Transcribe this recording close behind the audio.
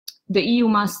the EU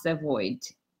must avoid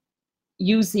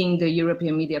using the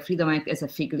European Media Freedom Act as a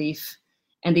fig leaf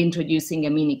and introducing a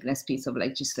meaningless piece of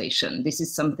legislation. This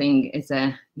is something as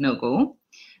a no-go.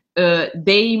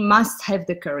 They must have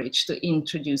the courage to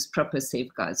introduce proper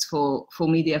safeguards for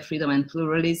media freedom and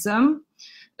pluralism,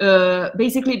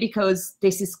 basically because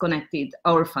this is connected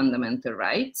our fundamental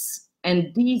rights,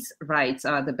 and these rights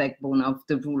are the backbone of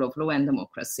the rule of law and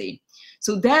democracy.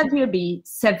 So there will be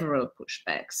several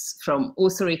pushbacks from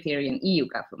authoritarian EU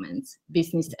governments,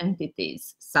 business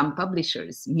entities, some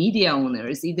publishers, media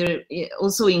owners, either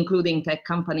also including tech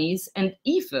companies, and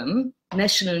even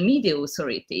national media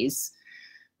authorities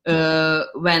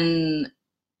when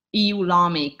EU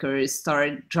lawmakers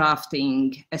start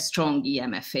drafting a strong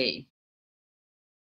EMFA.